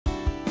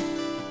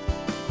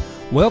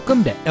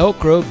Welcome to Elk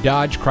Grove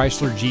Dodge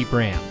Chrysler Jeep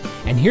Ram,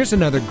 and here's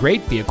another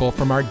great vehicle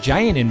from our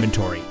giant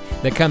inventory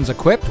that comes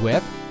equipped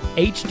with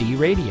HD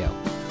radio,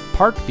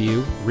 park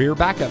view rear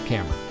backup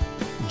camera,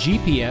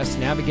 GPS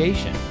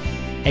navigation,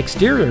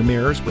 exterior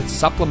mirrors with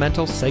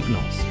supplemental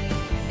signals,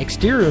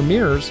 exterior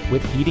mirrors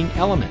with heating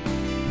element.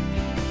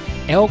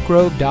 Elk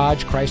Grove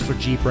Dodge Chrysler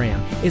Jeep Ram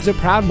is a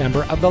proud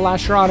member of the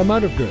Lasher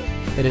Automotive Group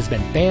that has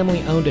been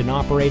family owned and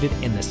operated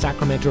in the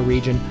Sacramento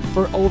region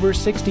for over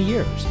 60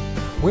 years.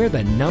 We're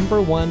the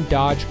 #1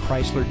 Dodge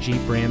Chrysler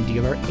Jeep Ram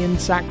dealer in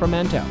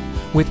Sacramento,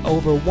 with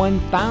over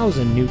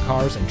 1,000 new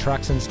cars and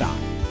trucks in stock.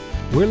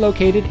 We're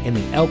located in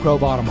the Elk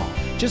Grove Auto Mall,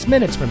 just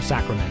minutes from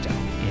Sacramento,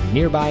 in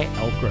nearby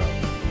Elk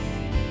Grove.